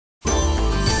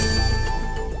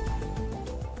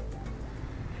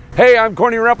Hey, I'm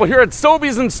Corny Rempel here at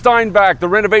SOBEYS in Steinbach. The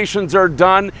renovations are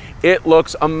done. It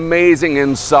looks amazing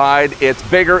inside. It's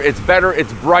bigger, it's better,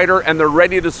 it's brighter, and they're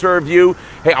ready to serve you.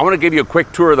 Hey, I want to give you a quick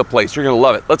tour of the place. You're going to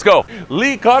love it. Let's go.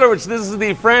 Lee Kotowicz, this is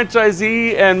the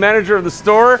franchisee and manager of the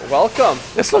store. Welcome.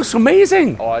 This looks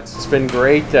amazing. Oh, it's been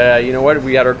great. You know what?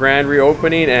 We had our grand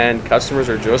reopening and customers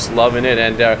are just loving it,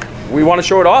 and we want to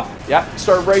show it off. Yeah,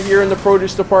 start right here in the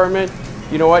produce department.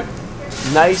 You know what?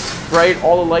 Nice, bright,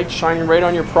 all the lights shining right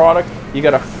on your product. You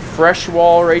got a fresh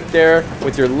wall right there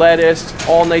with your lettuce,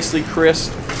 all nicely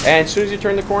crisp. And as soon as you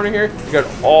turn the corner here, you got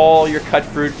all your cut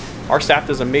fruit. Our staff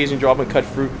does an amazing job on cut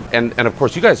fruit. And of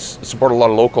course, you guys support a lot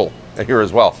of local here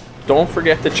as well. Don't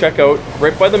forget to check out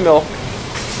right by the milk.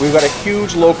 We've got a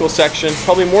huge local section,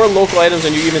 probably more local items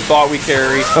than you even thought we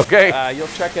carry. Okay. You'll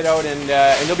check it out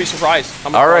and you'll be surprised how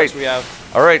much products we have.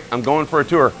 All right, I'm going for a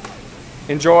tour.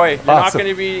 Enjoy. You're Awesome.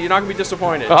 not gonna be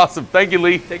disappointed. Awesome. Thank you,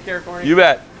 Lee. Take care, Corny. You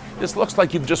bet. This looks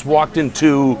like you've just walked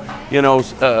into, you know,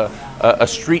 a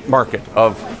street market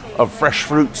of fresh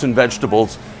fruits and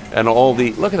vegetables and all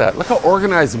the, look at that. Look how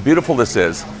organized and beautiful this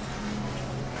is.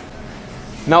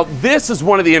 Now, this is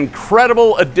one of the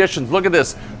incredible additions. Look at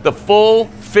this, the full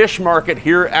fish market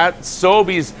here at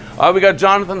SOBEYS. We got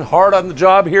Jonathan hard on the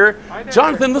job here.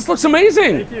 Jonathan, this looks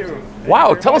amazing. Thank you.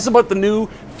 Wow, tell us about the new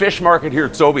fish market here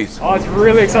at SOBEYS. Oh, it's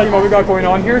really exciting what we got going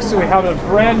on here. So we have a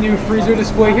brand new freezer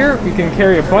display here. We can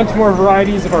carry a bunch more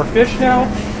varieties of our fish now.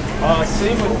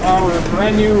 Same with our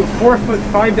brand new 4-foot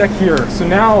 5 deck here. So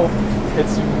now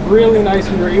it's really nice.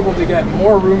 We were able to get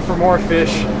more room for more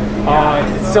fish.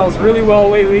 It sells really well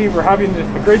lately. We're having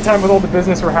a great time with all the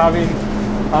business we're having.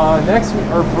 Next,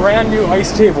 our brand new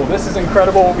ice table. This is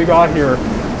incredible what we got here.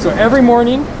 So every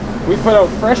morning we put out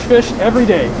fresh fish every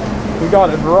day. We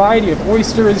got a variety of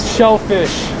oysters,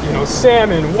 shellfish, you know,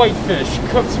 salmon, whitefish,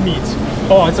 cooked meat.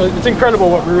 Oh, it's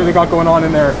incredible what we really got going on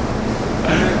in there.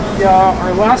 And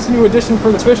our last new addition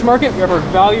for the fish market, we have our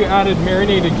value-added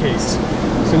marinated case.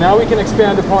 So now we can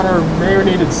expand upon our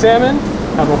marinated salmon,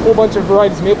 have a whole bunch of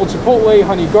varieties, maple chipotle,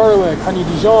 honey garlic, honey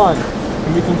Dijon,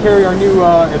 and we can carry our new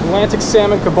Atlantic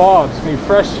salmon kebabs made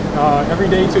fresh every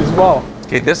day too as well.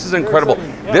 Okay, this is incredible.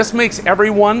 Yeah. This makes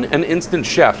everyone an instant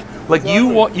chef. Like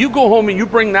Exactly. you go home and you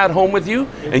bring that home with you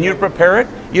and you prepare it.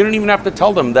 You don't even have to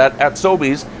tell them that at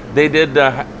SOBEYS they did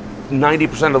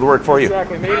 90% of the work for you.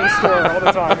 Exactly, made in store all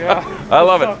the time, yeah. I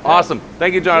love it. Awesome.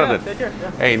 Thank you, Jonathan. Yeah, take care.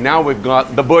 Yeah. Hey, now we've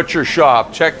got the butcher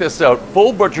shop. Check this out.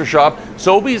 Full butcher shop.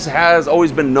 SOBEYS has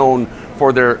always been known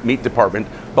for their meat department,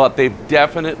 but they've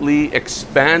definitely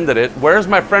expanded it. Where's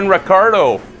my friend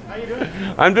Ricardo? How you doing?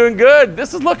 I'm doing good.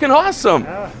 This is looking awesome.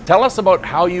 Yeah. Tell us about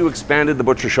how you expanded the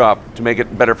butcher shop to make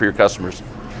it better for your customers.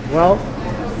 Well,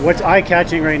 what's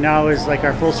eye-catching right now is like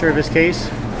our full-service case.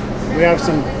 We have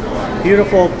some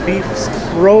beautiful beef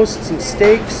roasts and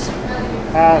steaks,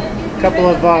 a couple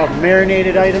of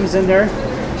marinated items in there.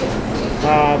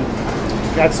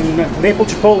 Got some maple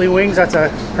chipotle wings. That's a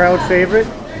crowd favorite.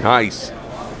 Nice.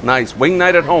 Nice. Wing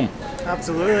night at home.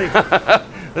 Absolutely.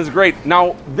 This is great.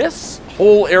 Now, this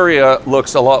whole area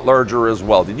looks a lot larger as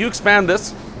well. Did you expand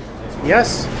this?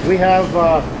 Yes, we have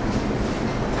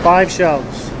 5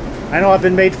 shelves. I know I've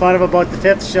been made fun of about the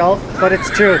 5th shelf, but it's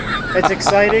true. It's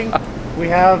exciting. We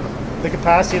have the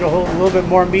capacity to hold a little bit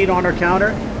more meat on our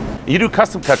counter. You do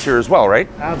custom cuts here as well, right?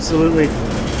 Absolutely.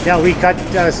 Yeah, we cut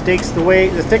steaks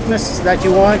the thickness that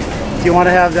you want. If you want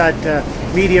to have that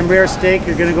medium rare steak,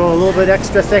 you're going to go a little bit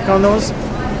extra thick on those.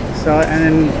 So, and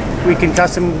then we can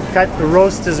custom cut the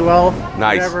roast as well.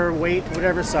 Nice. Whatever weight,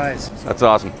 whatever size. That's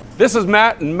awesome. This is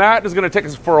Matt, and Matt is going to take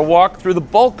us for a walk through the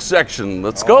bulk section.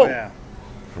 Let's go. Yeah.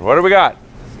 What do we got?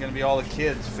 It's gonna be all the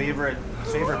kids' favorite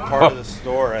part of the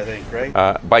store, I think,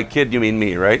 right? By kid, you mean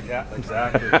me, right? Yeah,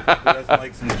 exactly. Who doesn't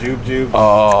like some jube?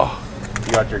 Oh,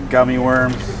 You got your gummy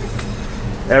worms,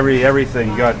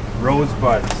 everything. You got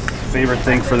rosebuds, favorite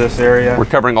thing for this area. we're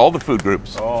covering all the food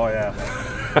groups. Oh yeah.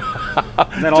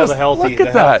 And then all Just the healthy, look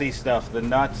at that. healthy stuff, the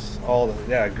nuts,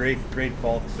 great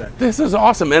bulk set. This is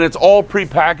awesome, and it's all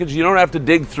pre-packaged. You don't have to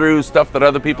dig through stuff that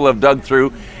other people have dug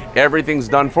through. Everything's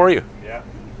done for you. Yeah,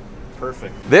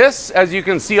 perfect. This, as you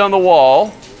can see on the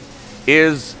wall,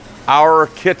 is our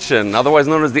kitchen, otherwise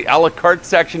known as the a la carte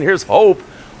section. Here's Hope.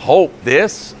 Hope,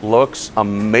 this looks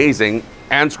amazing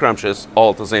and scrumptious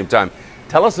all at the same time.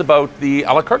 Tell us about the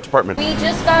a la carte department. We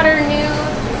just got our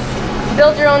new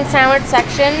build your own sandwich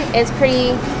section. It's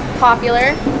pretty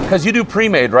popular. Because you do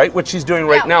pre-made, right? Which she's doing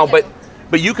right Yeah, now, we do.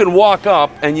 but you can walk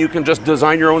up and you can just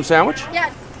design your own sandwich?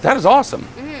 Yes. That is awesome.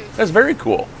 That's very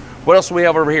cool. What else do we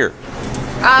have over here?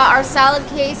 Our salad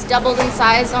case doubled in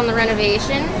size on the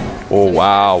renovation. Oh,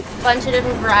 wow. A bunch of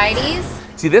different varieties.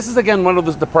 See, this is again one of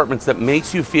those departments that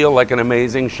makes you feel like an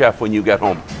amazing chef when you get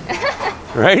home.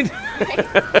 Right?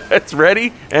 It's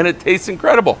ready and it tastes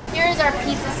incredible. Here's our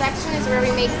pizza section, is where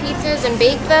we make pizzas and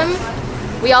bake them.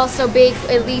 We also bake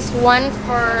at least one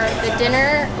for the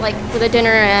dinner, like for the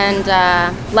dinner and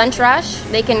lunch rush.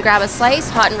 They can grab a slice,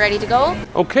 hot and ready to go.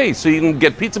 Okay, so you can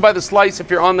get pizza by the slice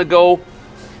if you're on the go.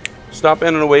 Stop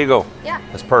in and away you go. Yeah.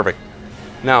 That's perfect.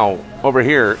 Now, over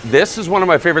here, this is one of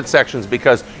my favorite sections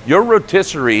because your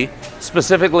rotisserie,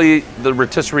 specifically the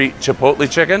rotisserie chipotle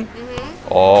chicken,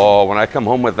 oh, when I come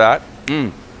home with that,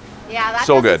 yeah, that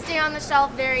so doesn't good. stay on the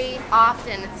shelf very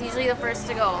often. It's usually the first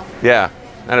to go. Yeah,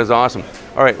 that is awesome.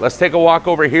 All right, let's take a walk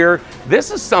over here.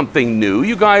 This is something new.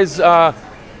 You guys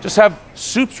just have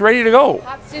soups ready to go.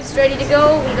 Hot soup's ready to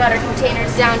go. We got our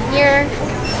containers down here.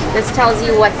 This tells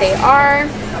you what they are.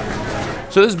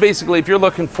 So this is basically if you're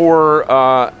looking for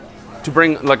to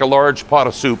bring like a large pot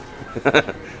of soup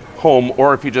home,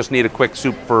 or if you just need a quick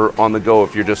soup for on the go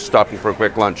if you're just stopping for a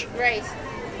quick lunch. Right.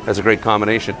 That's a great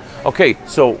combination. Okay,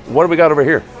 so what do we got over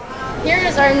here? Here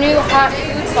is our new hot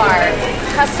food bar.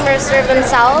 Customers serve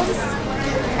themselves.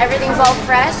 Everything's all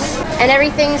fresh, and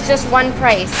everything's just one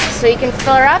price. So you can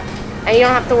fill her up, and you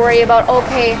don't have to worry about,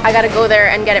 okay, I gotta go there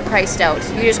and get it priced out.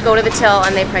 You just go to the till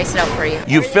and they price it out for you.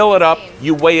 You fill it up,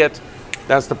 you weigh it,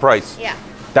 that's the price. Yeah.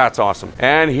 That's awesome.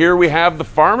 And here we have the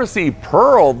pharmacy.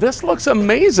 Pearl, this looks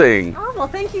amazing. Oh, well,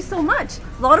 thank you so much.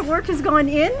 A lot of work has gone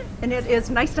in, and it is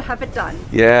nice to have it done.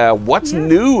 Yeah, what's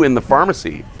new in the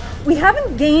pharmacy? We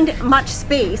haven't gained much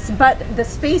space, but the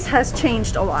space has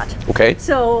changed a lot. Okay.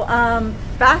 So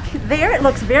back there, it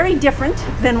looks very different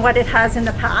than what it has in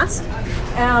the past.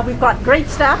 We've got great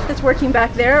staff that's working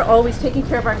back there, always taking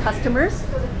care of our customers.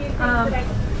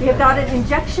 We've got an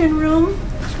injection room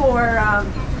for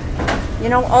you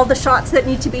know, all the shots that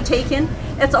need to be taken.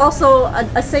 It's also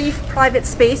a safe private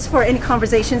space for any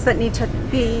conversations that need to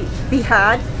be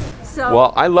had. So,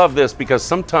 well, I love this because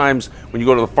sometimes when you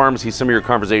go to the pharmacy, some of your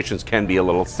conversations can be a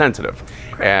little sensitive.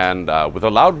 Correct. And with a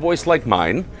loud voice like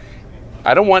mine,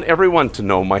 I don't want everyone to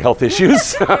know my health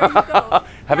issues.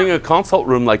 Having a consult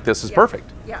room like this is perfect.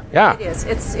 Yeah, it is.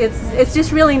 It's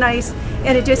just really nice,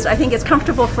 and I think it's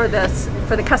comfortable for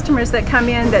the customers that come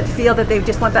in that feel that they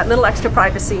just want that little extra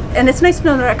privacy. And it's nice to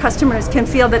know that our customers can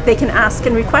feel that they can ask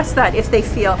and request that if they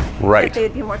feel that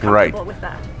they'd be more comfortable with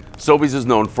that. SOBEYS is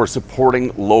known for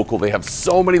supporting local. They have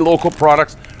so many local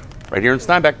products right here in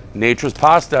Steinbach. Nature's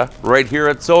Pasta right here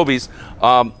at SOBEYS.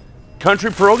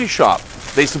 Country Pierogi Shop,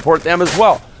 they support them as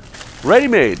well.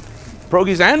 Ready-made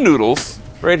pierogies and noodles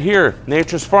right here.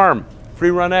 Nature's Farm, Free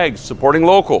Run Eggs, supporting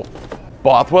local.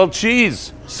 Bothwell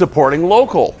Cheese, supporting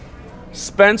local.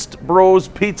 Spenced Bros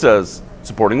Pizzas,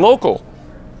 supporting local.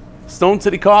 Stone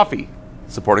City Coffee,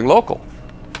 supporting local.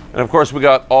 And of course, we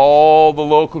got all the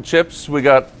local chips. We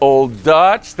got Old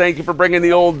Dutch. Thank you for bringing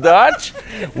the Old Dutch.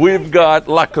 We've got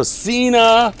La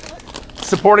Cocina,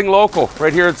 supporting local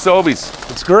right here at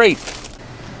SOBEYS. It's great.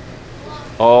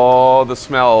 Oh, the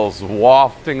smells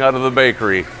wafting out of the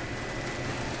bakery.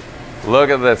 Look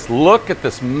at this. Look at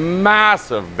this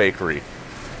massive bakery.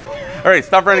 All right,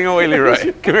 stop running away,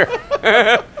 Leroy. Come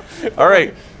here. All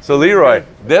right. So Leroy,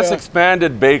 this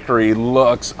expanded bakery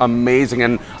looks amazing,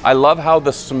 and I love how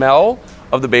the smell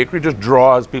of the bakery just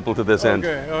draws people to this end.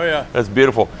 Okay, oh yeah. That's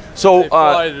beautiful. So they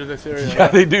fly to this area. Yeah,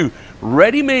 they do.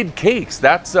 Ready-made cakes.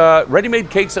 That's ready-made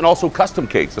cakes and also custom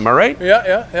cakes. Am I right?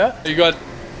 Yeah. You got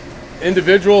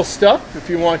individual stuff if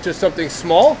you want just something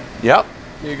small. Yep.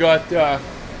 You got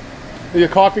the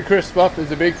coffee crisp stuff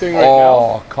is a big thing right now.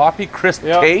 Oh, coffee crisp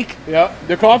cake? Yeah.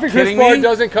 The coffee crisp bar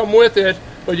doesn't come with it,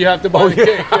 but you have to buy the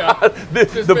cake. Yeah.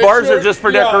 the bars are just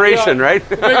for decoration, right?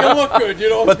 Make it look good, you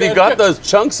know. But they got those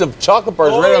chunks of chocolate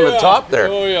bars right on the top there.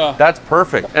 Oh yeah. That's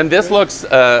perfect. And this looks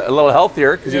a little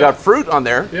healthier because you got fruit on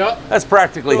there. Yeah. That's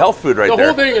practically health food right there.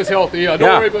 The whole thing is healthy. Yeah.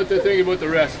 Don't worry about the thing about the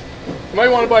rest. You might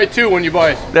want to buy two when you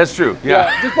buy it. That's true.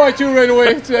 Yeah. Just buy two right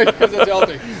away because it's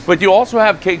healthy. But you also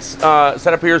have cakes set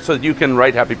up here so that you can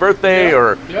write happy birthday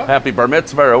or happy bar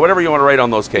mitzvah or whatever you want to write on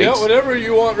those cakes. Yeah, whatever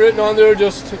you want written on there,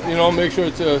 just make sure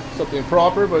it's something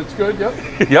proper, but it's good.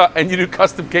 Yep. Yeah, and you do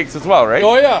custom cakes as well, right?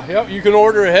 Oh yeah. You can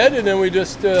order ahead, and then we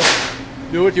just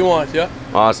do what you want. Yeah.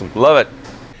 Awesome. Love it.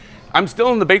 I'm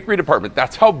still in the bakery department.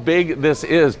 That's how big this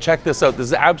is. Check this out. This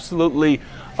is absolutely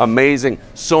amazing.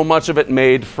 So much of it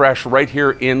made fresh right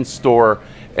here in store,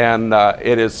 and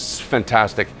it is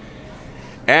fantastic.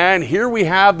 And here we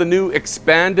have the new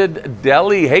expanded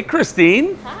deli. Hey,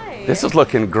 Christine. Hi. This is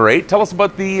looking great. Tell us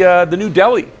about the new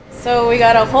deli. So we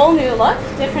got a whole new look,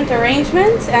 different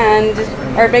arrangement, and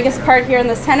our biggest part here in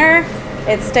the center,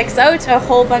 it sticks out, a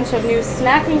whole bunch of new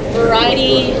snacking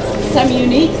variety, some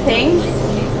unique things.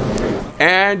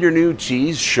 And your new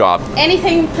cheese shop.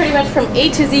 Anything pretty much from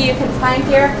A to Z you can find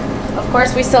here. Of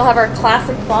course, we still have our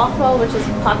classic Bothwell, which is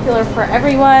popular for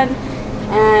everyone.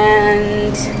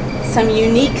 And some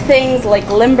unique things like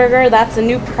Limburger, that's a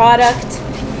new product.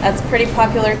 That's pretty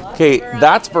popular. Okay,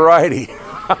 that's variety.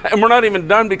 And we're not even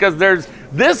done because there's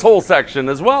this whole section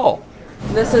as well.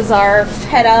 This is our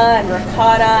feta and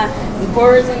ricotta and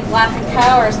Bourzin's Laughing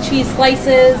Cow, our cheese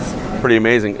slices. Pretty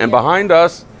amazing. And behind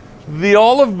us, the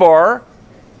olive bar.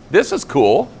 This is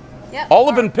cool. Yep.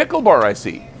 Olive and pickle bar, I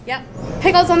see. Yep.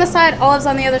 Pickles on the side, olives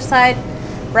on the other side.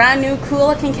 Brand new, cool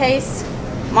looking case,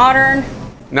 modern.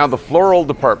 Now, the floral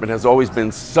department has always been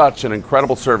such an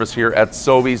incredible service here at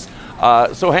SOBEYS.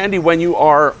 So handy when you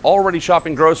are already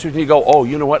shopping groceries and you go, oh,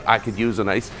 you know what? I could use a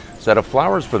nice set of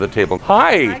flowers for the table.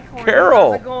 Hi, Corny.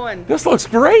 Carol. How's it going? This looks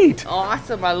great.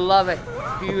 Awesome. I love it.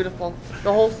 It's beautiful.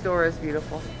 The whole store is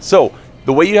beautiful. So,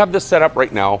 the way you have this set up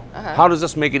right now, how does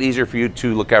this make it easier for you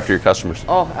to look after your customers?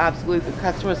 Oh, absolutely. The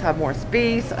customers have more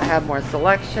space. I have more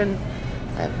selection.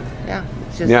 And yeah,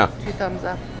 it's just 2 thumbs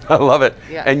up. I love it.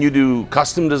 Yeah. And you do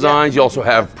custom designs. You also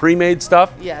have pre-made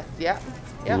stuff. Yes, yeah.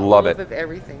 Yeah, love it. Of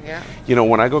everything, yeah. You know,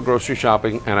 when I go grocery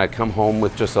shopping and I come home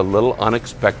with just a little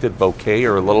unexpected bouquet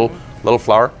or a little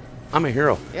flower, I'm a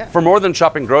hero. Yeah. For more than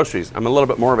shopping groceries, I'm a little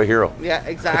bit more of a hero. Yeah,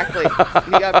 exactly.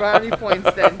 You got brownie points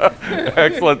then.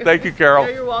 Excellent. Thank you, Carol.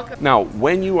 Yeah, you're welcome. Now,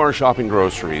 when you are shopping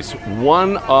groceries,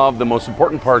 one of the most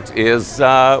important parts is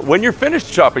when you're finished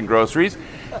shopping groceries,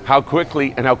 how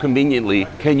quickly and how conveniently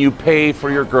can you pay for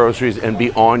your groceries and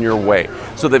be on your way.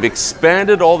 So they've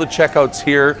expanded all the checkouts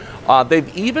here.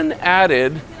 They've even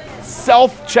added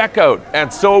self-checkout at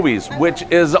SOBEYS, which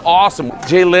is awesome.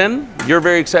 Jaylyn, you're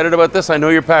very excited about this. I know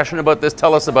you're passionate about this.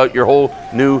 Tell us about your whole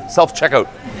new self-checkout.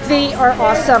 They are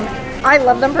awesome. I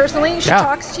love them personally. She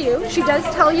talks to you. She does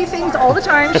tell you things all the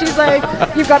time. She's like,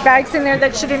 you've got bags in there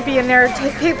that shouldn't be in there.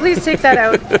 Please take that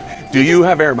out. Do you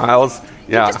have air miles?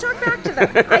 Yeah. Just talk back to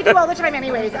them. I do all the time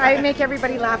anyways. I make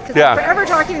everybody laugh because I'm forever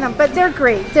talking to them. But they're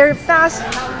great. They're fast,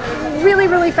 really,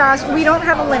 really fast. We don't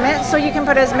have a limit, so you can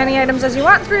put as many items as you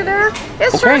want through there.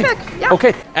 It's terrific. Yeah.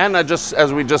 Okay. And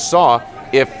as we just saw,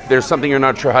 if there's something you're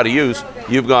not sure how to use,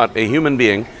 you've got a human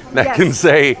being that can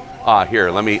say, here,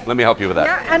 let me help you with that.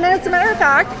 Yeah, and as a matter of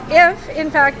fact, if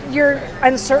in fact you're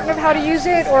uncertain of how to use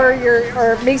it or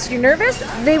it makes you nervous,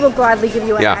 they will gladly give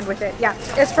you a hand with it. Yeah,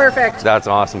 it's perfect. That's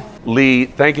awesome. Lee,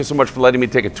 thank you so much for letting me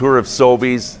take a tour of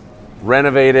SOBEYS.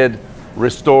 Renovated,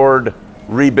 restored,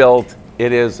 rebuilt.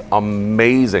 It is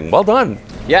amazing. Well done.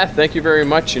 Yeah, thank you very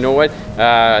much. You know what?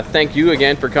 Thank you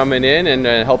again for coming in and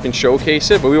helping showcase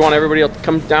it. But we want everybody to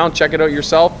come down, check it out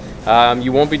yourself.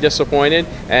 You won't be disappointed,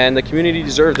 and the community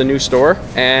deserves a new store,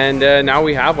 and now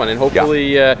we have one, and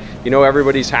hopefully you know,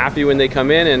 everybody's happy when they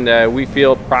come in, and we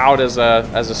feel proud as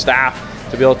a staff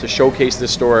to be able to showcase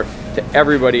this store to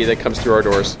everybody that comes through our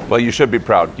doors. Well, you should be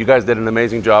proud. You guys did an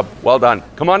amazing job. Well done.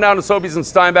 Come on down to SOBEYS in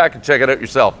Steinbach and check it out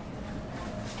yourself.